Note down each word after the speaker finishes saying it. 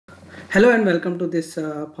Hello and welcome to this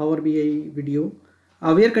Power BI video.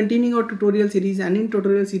 We are continuing our tutorial series, and in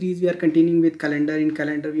tutorial series we are continuing with calendar. In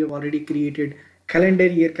calendar we have already created calendar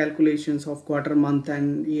year calculations of quarter, month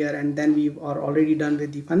and year, and then we are already done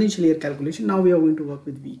with the financial year calculation. Now we are going to work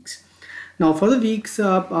with weeks. Now for the weeks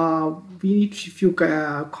we need few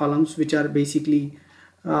columns which are basically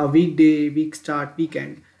weekday, week start,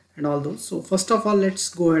 weekend and all those. So first of all, let's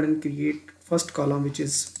go ahead and create first column, which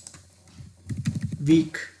is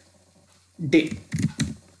week day.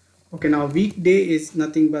 Okay, now weekday is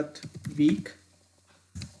nothing but week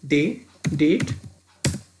day date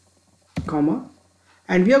comma,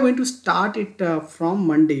 and we are going to start it from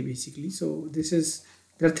Monday basically. So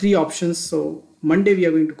there are three options. So Monday we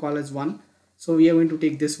are going to call as 1, so we are going to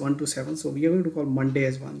take this 1 to 7, so we are going to call Monday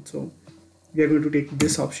as 1. So we are going to take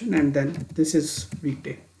this option, and then this is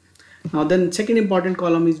weekday. Now then second important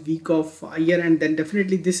column is week of year, and then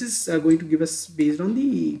definitely this is going to give us based on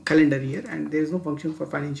the calendar year, and there is no function for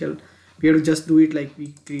financial. We have to just do it like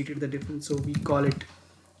we created the difference. So we call it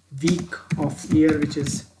week of year, which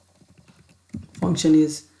is function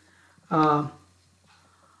is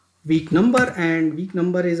week number, and week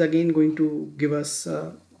number is again going to give us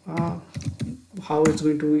how it's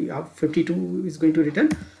going to 52 is going to return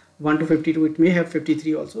 1 to 52. It may have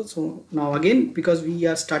 53 also. So now again, because we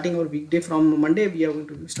are starting our weekday from Monday, we are going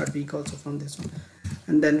to start week also from this one.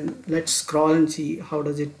 And then let's scroll and see how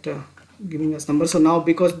does it giving us number. So now,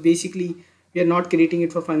 because basically we are not creating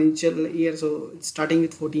it for financial year, so it's starting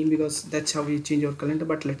with 14 because that's how we change our calendar.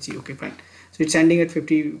 But let's see. Okay, fine. So it's ending at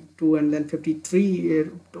 52 and then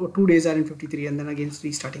 53, 2 days are in 53, and then again it's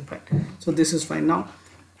restarting. Fine. So this is fine.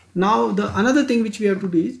 Now the another thing which we have to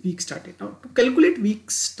do is week start date. Now to calculate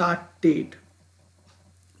week start date,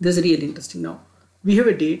 this is really interesting. Now we have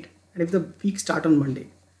a date, and if the week start on Monday,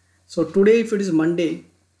 so today if it is Monday,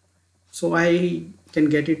 so I can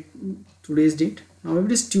get it today's date. Now if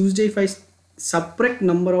it is Tuesday, if I subtract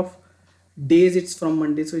number of days it's from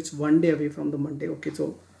Monday, so it's 1 day away from the Monday. Okay,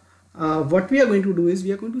 so what we are going to do is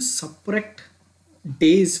we are going to subtract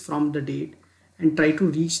days from the date and try to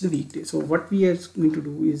reach the weekday. So what we are going to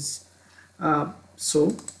do is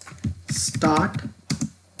so start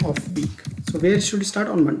of week. So where should it start?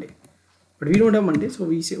 On Monday, but we don't have Monday, so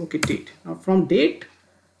we say okay, date. Now from date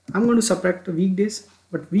I'm going to subtract the weekdays,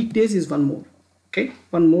 but weekdays is one more. Okay,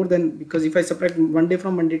 one more than, because if I subtract Monday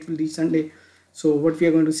from Monday, it will reach Sunday. So what we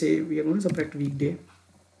are going to say, we are going to subtract weekday,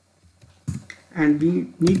 and we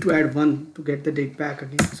need to add 1 to get the date back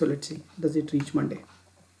again. So let's see, does it reach Monday?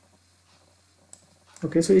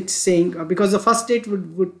 Okay, so it's saying because the first date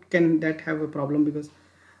can that have a problem, because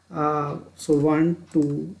so 1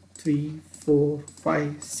 2 3 4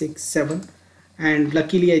 5 6 7, and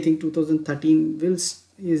luckily I think 2013 is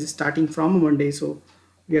starting from Monday, so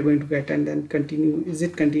we are going to get, and then continue. Is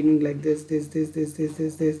it continuing like this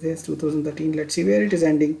 2013? Let's see where it is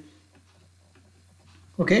ending.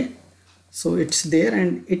 Okay, so it's there,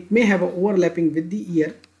 and it may have a overlapping with the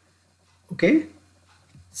year. Okay,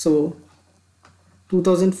 so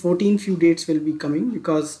 2014 few dates will be coming,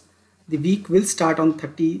 because the week will start on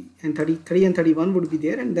 30 and 33 and 31 would be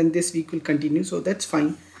there, and then this week will continue, so that's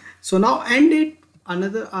fine. So now end it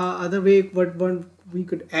another other way, what one we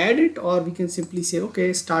could add it, or we can simply say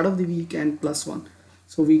okay, start of the week and plus 1.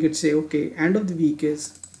 So we could say okay, end of the week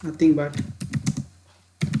is nothing but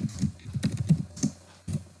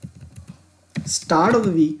start of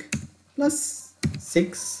the week plus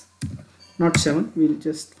 6, not 7. We'll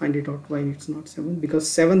just find it out why it's not 7, because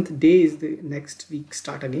 7th day is the next week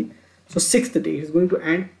start again. So 6th day is going to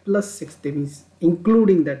end plus 6th day, means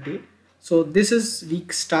including that day. So this is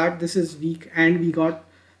week start, this is week, and we got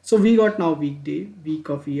now weekday, week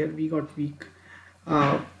of year, we got week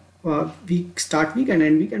week start week and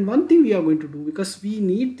end week. And one thing we are going to do, because we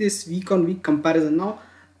need this week on week comparison. Now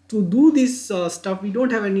to do this stuff, we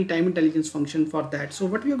don't have any time intelligence function for that. So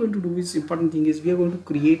what we are going to do is, important thing is, we are going to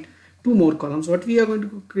create 2 more columns. What we are going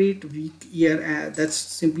to create week year, that's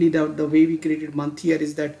simply the way we created month year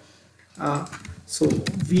is that so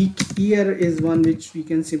week year is one which we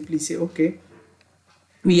can simply say okay,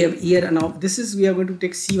 we have year, and now this is, we are going to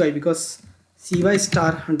take CY, because CY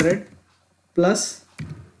star 100 plus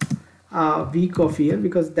week of year,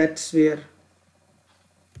 because that's where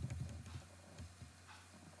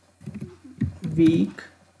week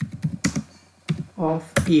of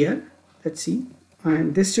year, let's see,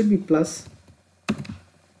 and this should be plus.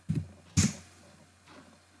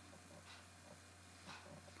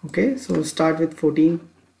 Okay, so start with 14,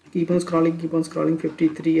 keep on scrolling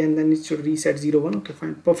 53, and then it should reset 01. Okay,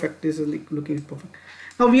 fine, perfect. This is looking perfect.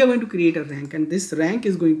 Now we are going to create a rank, and this rank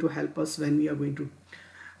is going to help us when we are going to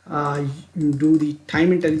do the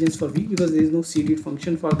time intelligence for week, because there is no cded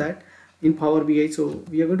function for that in Power BI. So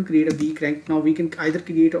we are going to create a week rank. Now we can either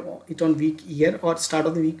create it on week year or start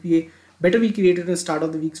of the week. Better we create it at the start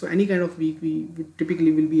of the week. So any kind of week we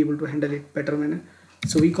typically will be able to handle it better manner.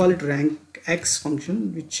 So we call it rank X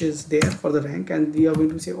function, which is there for the rank, and we are going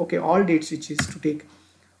to say okay, all dates, which is to take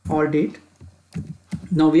all date.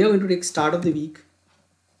 Now we are going to take start of the week,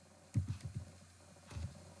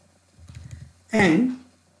 and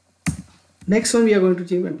next one we are going to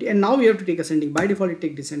change empty, and now we have to take ascending. By default it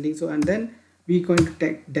take descending. So and then we're going to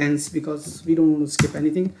take dense because we don't want to skip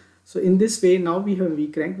anything. So in this way now we have a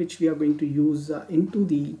week rank, which we are going to use into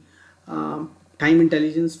the time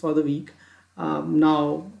intelligence for the week.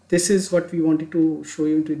 Now this is what we wanted to show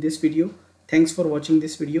you into this video. Thanks for watching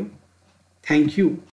this video. Thank you.